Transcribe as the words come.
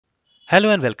Hello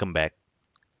and welcome back.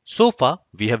 So far,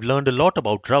 we have learned a lot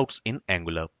about routes in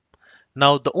Angular.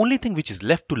 Now, the only thing which is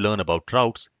left to learn about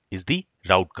routes is the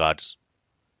route cards.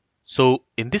 So,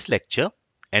 in this lecture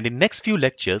and in next few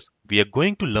lectures, we are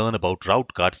going to learn about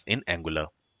route cards in Angular.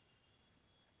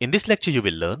 In this lecture, you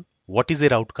will learn what is a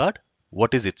route card,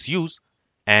 what is its use,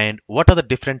 and what are the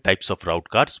different types of route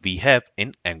cards we have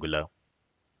in Angular.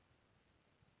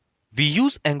 We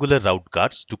use Angular route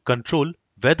cards to control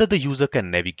whether the user can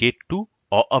navigate to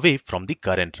or away from the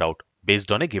current route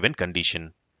based on a given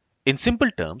condition. In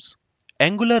simple terms,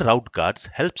 Angular route guards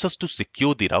helps us to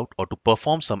secure the route or to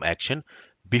perform some action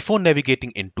before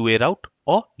navigating into a route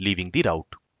or leaving the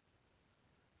route.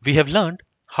 We have learned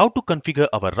how to configure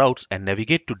our routes and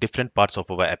navigate to different parts of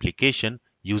our application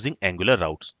using Angular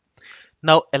routes.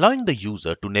 Now, allowing the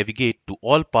user to navigate to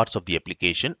all parts of the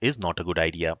application is not a good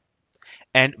idea,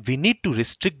 and we need to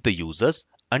restrict the users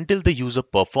until the user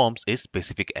performs a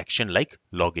specific action like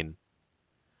login.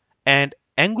 And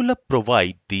Angular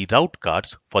provide the route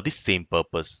cards for the same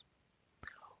purpose.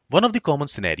 One of the common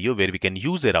scenario where we can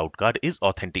use a route card is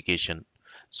authentication.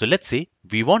 So let's say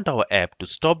we want our app to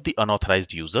stop the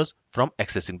unauthorized users from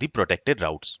accessing the protected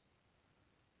routes.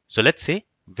 So let's say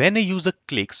when a user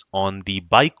clicks on the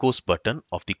buy course button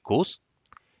of the course,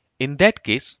 in that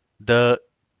case, the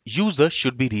user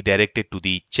should be redirected to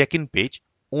the check-in page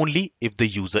only if the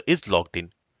user is logged in.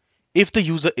 If the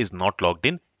user is not logged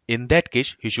in that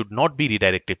case, he should not be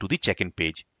redirected to the check-in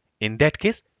page. In that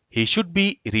case, he should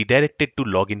be redirected to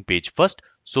login page first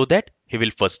so that he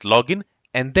will first log in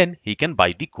and then he can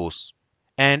buy the course.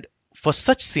 And for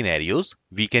such scenarios,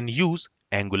 we can use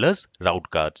Angular's route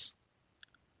cards.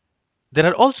 There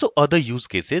are also other use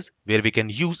cases where we can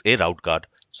use a route card.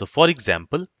 So for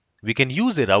example, we can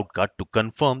use a route card to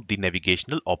confirm the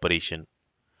navigational operation.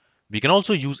 We can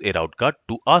also use a route card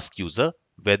to ask user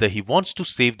whether he wants to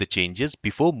save the changes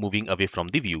before moving away from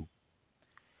the view.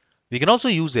 We can also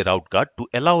use a route card to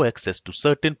allow access to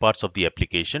certain parts of the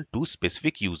application to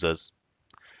specific users.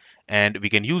 And we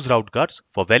can use route cards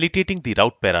for validating the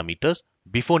route parameters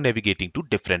before navigating to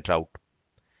different route.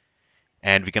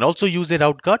 And we can also use a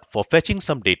route card for fetching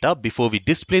some data before we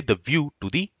display the view to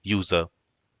the user.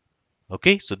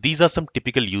 Okay, so these are some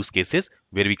typical use cases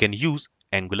where we can use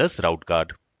Angular's route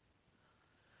card.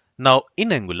 Now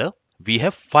in Angular, we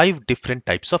have 5 different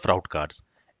types of route cards,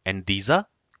 and these are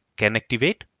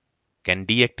CanActivate,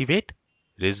 CanDeactivate,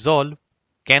 Resolve,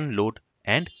 CanLoad,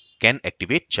 and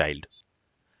CanActivateChild.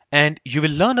 And you will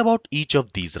learn about each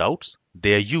of these routes,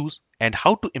 their use, and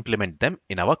how to implement them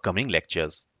in our coming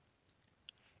lectures.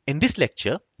 In this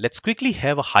lecture, let's quickly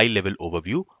have a high-level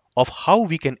overview of how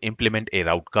we can implement a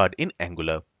route card in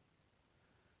Angular.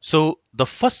 So the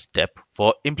first step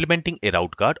for implementing a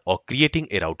route card or creating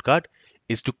a route card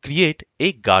is to create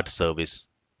a guard service.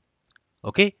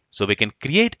 Okay, so we can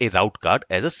create a route card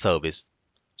as a service.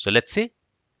 So let's say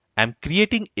I'm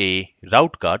creating a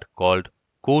route card called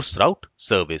course route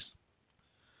service.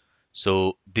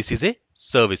 So this is a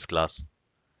service class.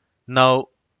 Now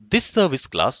this service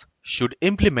class should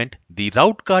implement the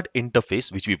route card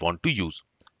interface which we want to use.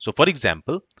 So for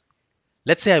example,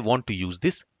 let's say I want to use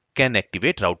this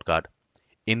CanActivate route card.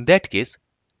 In that case,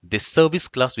 this service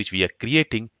class which we are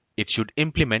creating, it should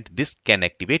implement this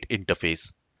CanActivate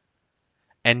interface.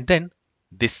 And then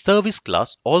this service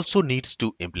class also needs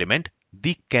to implement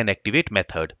the CanActivate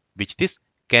method, which this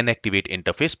CanActivate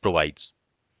interface provides.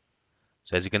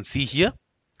 So as you can see here,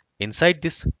 inside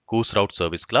this course route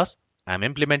service class, I'm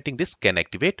implementing this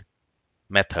CanActivate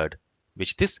method,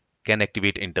 which this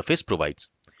CanActivate interface provides.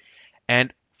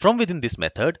 And from within this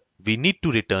method, we need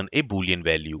to return a Boolean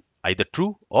value, either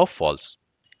true or false.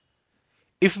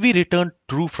 If we return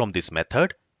true from this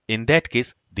method, in that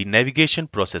case, the navigation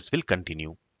process will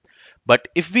continue. But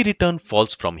if we return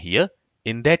false from here,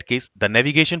 in that case, the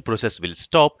navigation process will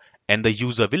stop and the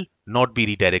user will not be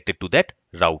redirected to that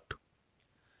route.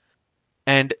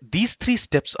 And these 3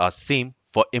 steps are same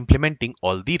for implementing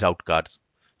all the route cards.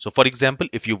 So for example,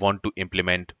 if you want to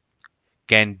implement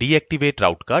CanDeactivate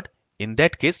route card, in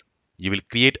that case, you will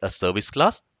create a service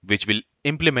class which will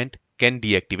implement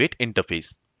CanDeactivate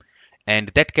interface. And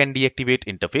that CanDeactivate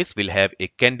interface will have a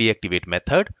CanDeactivate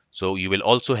method. So you will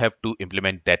also have to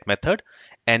implement that method.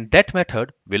 And that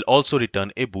method will also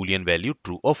return a Boolean value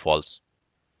true or false.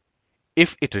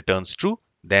 If it returns true,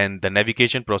 then the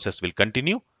navigation process will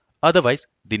continue. Otherwise,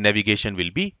 the navigation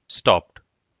will be stopped.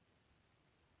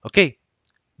 Okay,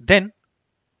 then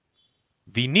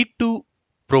we need to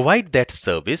provide that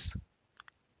service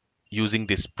using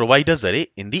this providers array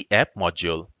in the app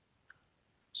module.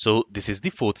 So this is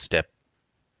the 4th step.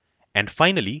 And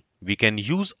finally, we can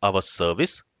use our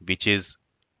service, which is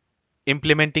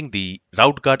implementing the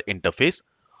route guard interface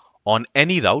on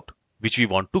any route which we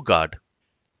want to guard.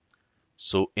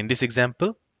 So in this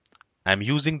example, I'm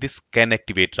using this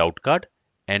CanActivate route guard,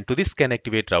 and to this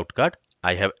CanActivate route guard,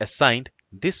 I have assigned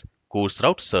this course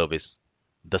route service,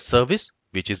 the service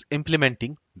which is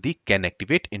implementing the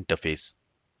CanActivate interface.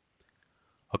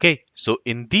 Okay, so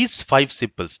in these 5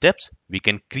 simple steps, we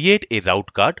can create a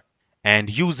route guard and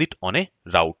use it on a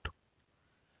route.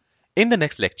 In the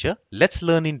next lecture, let's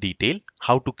learn in detail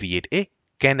how to create a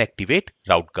CanActivate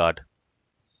route guard.